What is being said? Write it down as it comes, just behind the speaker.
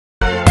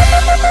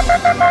In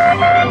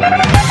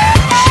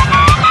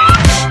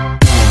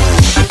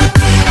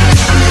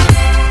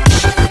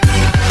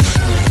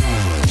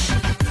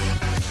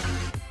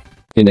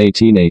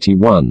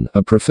 1881,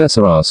 a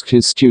professor asked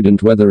his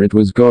student whether it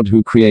was God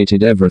who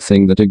created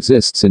everything that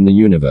exists in the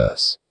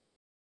universe.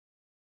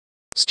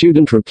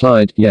 Student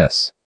replied,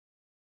 yes.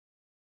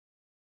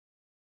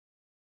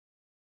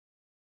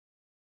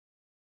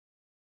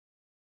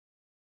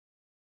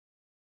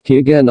 He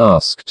again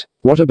asked,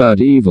 what about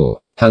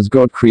evil? Has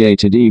God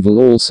created evil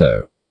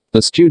also?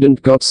 The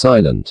student got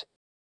silent.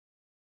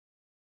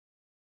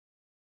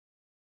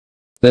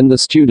 Then the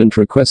student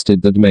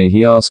requested that may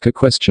he ask a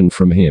question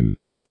from him.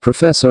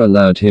 Professor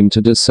allowed him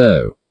to do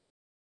so.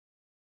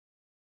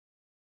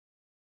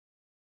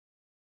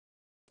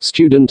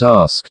 Student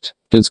asked,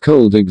 does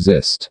cold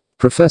exist?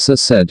 Professor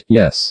said,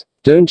 yes.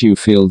 Don't you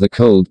feel the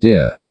cold,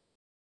 dear?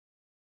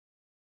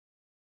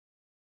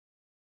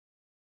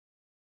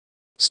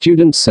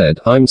 Student said,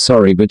 I'm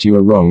sorry but you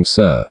are wrong,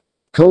 sir.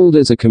 Cold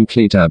is a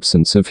complete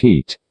absence of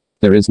heat.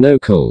 There is no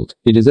cold,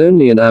 it is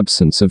only an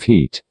absence of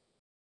heat.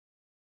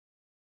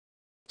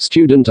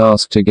 Student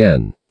asked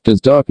again, does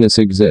darkness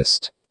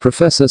exist?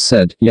 Professor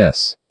said,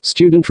 yes.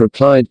 Student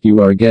replied, you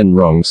are again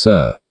wrong,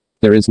 sir.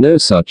 There is no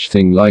such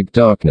thing like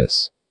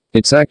darkness.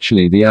 It's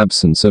actually the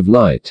absence of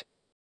light.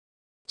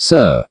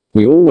 Sir,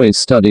 we always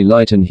study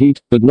light and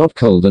heat, but not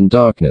cold and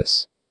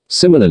darkness.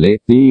 Similarly,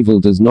 the evil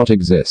does not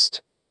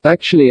exist.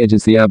 Actually, it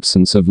is the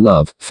absence of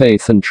love,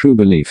 faith and true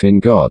belief in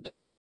God.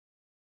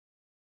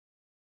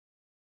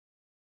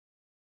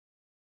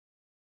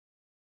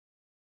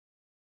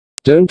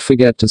 Don't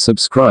forget to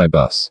subscribe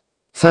us.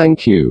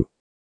 Thank you.